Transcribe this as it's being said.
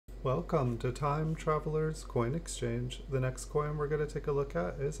Welcome to Time Traveler's Coin Exchange. The next coin we're going to take a look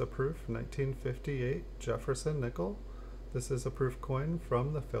at is a proof 1958 Jefferson nickel. This is a proof coin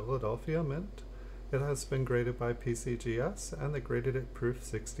from the Philadelphia Mint. It has been graded by PCGS and they graded it proof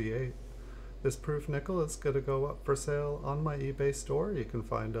 68. This proof nickel is going to go up for sale on my eBay store. You can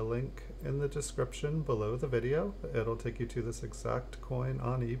find a link in the description below the video. It'll take you to this exact coin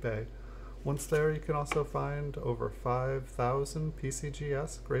on eBay. Once there, you can also find over 5,000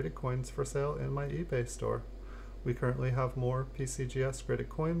 PCGS graded coins for sale in my eBay store. We currently have more PCGS graded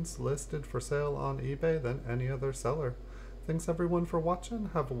coins listed for sale on eBay than any other seller. Thanks everyone for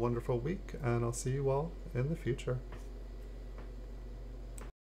watching, have a wonderful week, and I'll see you all in the future.